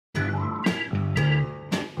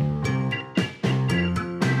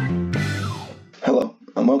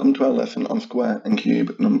welcome to our lesson on square and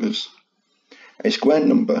cube numbers. A square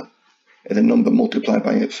number is a number multiplied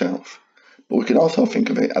by itself, but we can also think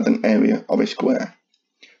of it as an area of a square.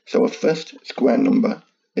 So a first square number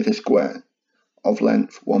is a square of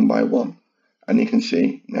length 1 by 1, and you can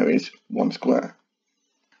see there is 1 square.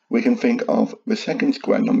 We can think of the second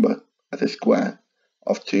square number as a square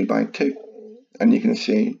of 2 by 2, and you can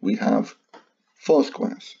see we have 4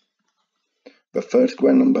 squares. The third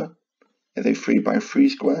square number is a 3 by 3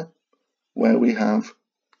 square, where we have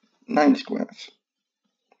 9 squares.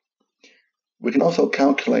 We can also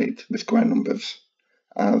calculate the square numbers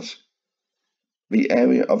as the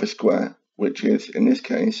area of a square, which is in this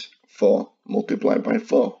case 4 multiplied by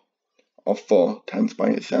 4, or 4 times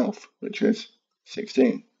by itself, which is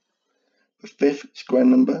 16. The fifth square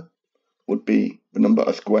number would be the number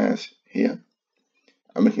of squares here,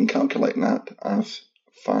 and we can calculate that as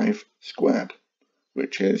 5 squared,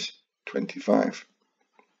 which is 25.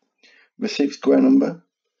 The sixth square number,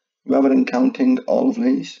 rather than counting all of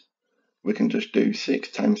these, we can just do 6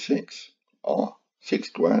 times 6, or 6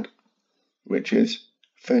 squared, which is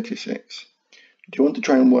 36. Do you want to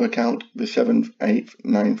try and work out the 7th, 8th,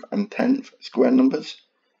 9th and 10th square numbers?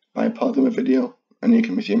 By pausing the video and you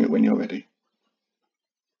can resume it when you're ready.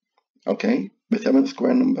 Okay, the 7th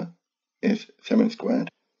square number is 7 squared,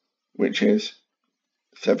 which is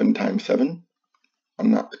 7 times 7,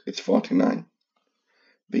 and that is 49.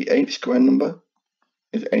 The 8th square number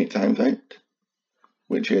is 8 times 8,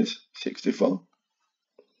 which is 64.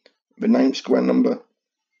 The 9th square number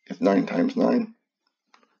is 9 times 9,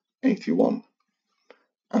 81.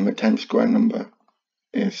 And the 10th square number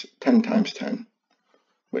is 10 times 10,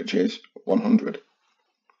 which is 100.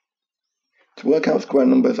 To work out square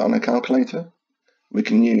numbers on a calculator, we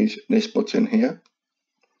can use this button here.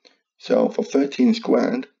 So for 13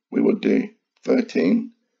 squared, we would do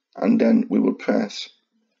 13, and then we would press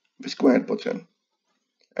the squared button,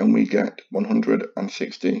 and we get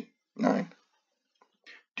 169.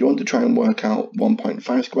 Do you want to try and work out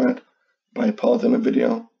 1.5 squared? By pausing the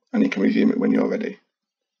video, and you can resume it when you're ready.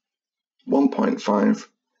 1.5,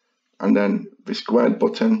 and then the squared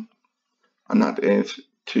button, and that is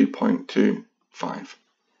 2.25.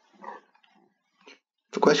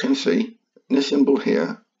 For question C, this symbol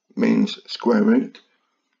here means square root,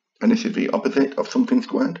 and this is the opposite of something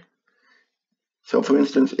squared. So for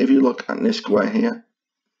instance, if you look at this square here,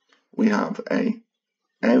 we have an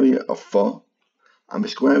area of 4, and the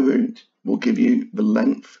square root will give you the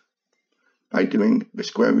length by doing the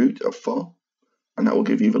square root of 4, and that will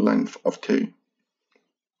give you the length of 2.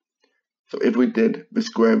 So if we did the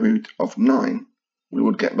square root of 9, we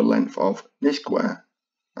would get the length of this square,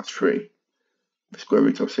 that's 3. The square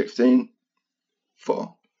root of 16,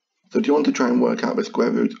 4. So do you want to try and work out the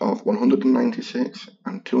square root of 196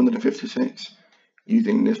 and 256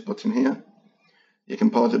 using this button here? You can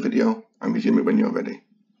pause the video and resume it when you're ready.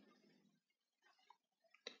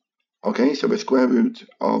 Okay, so the square root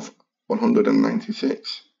of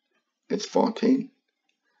 196 is 14,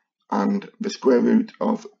 and the square root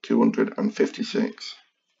of 256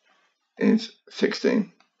 is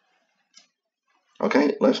 16.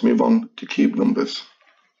 Okay, let's move on to cube numbers.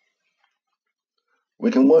 We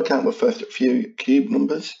can work out the first few cube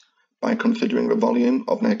numbers by considering the volume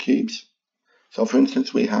of their cubes. So for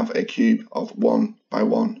instance, we have a cube of 1 by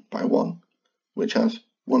 1 by 1, which has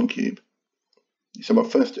 1 cube. So our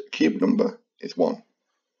first cube number is 1.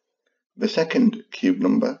 The second cube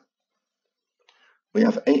number, we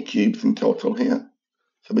have 8 cubes in total here.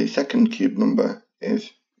 So the second cube number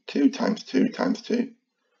is 2 times 2 times 2,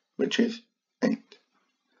 which is 8.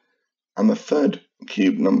 And the third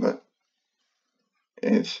cube number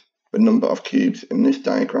is the number of cubes in this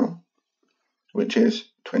diagram, which is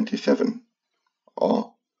 27,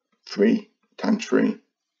 or 3 times 3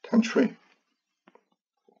 times 3.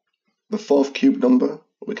 The fourth cube number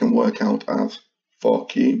we can work out as 4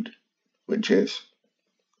 cubed, which is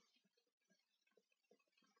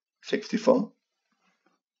 64.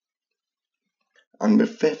 And the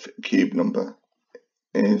fifth cube number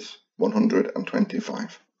is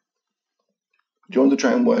 125. Do you want to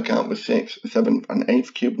try and work out the 6th, 7th and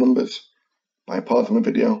 8th cube numbers? By pausing the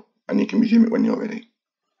video and you can resume it when you're ready.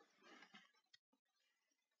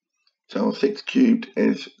 So 6 cubed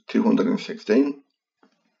is 216.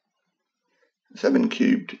 7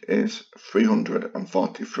 cubed is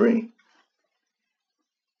 343.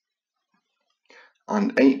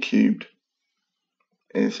 And 8 cubed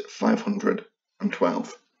is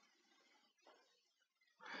 512.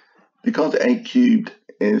 Because 8 cubed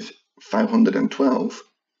is 512,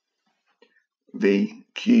 the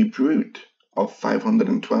cube root of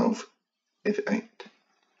 512 is 8.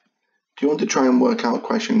 If you want to try and work out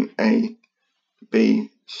question A,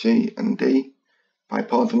 B, C and D, by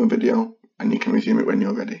pausing the video and you can resume it when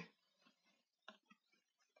you're ready.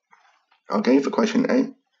 Okay, for question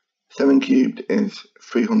A, 7 cubed is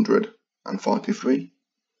 343.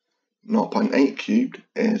 0.8 cubed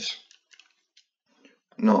is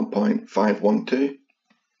 0.512.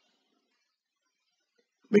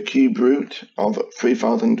 The cube root of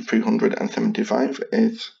 3,375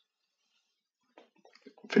 is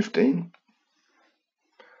 15.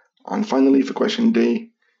 And finally for question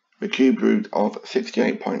D, the cube root of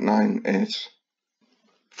 68.9 is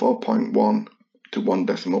 4.1 to 1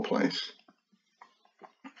 decimal place.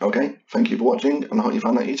 Okay, thank you for watching and I hope you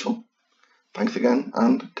found that useful. Thanks again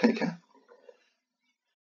and take care.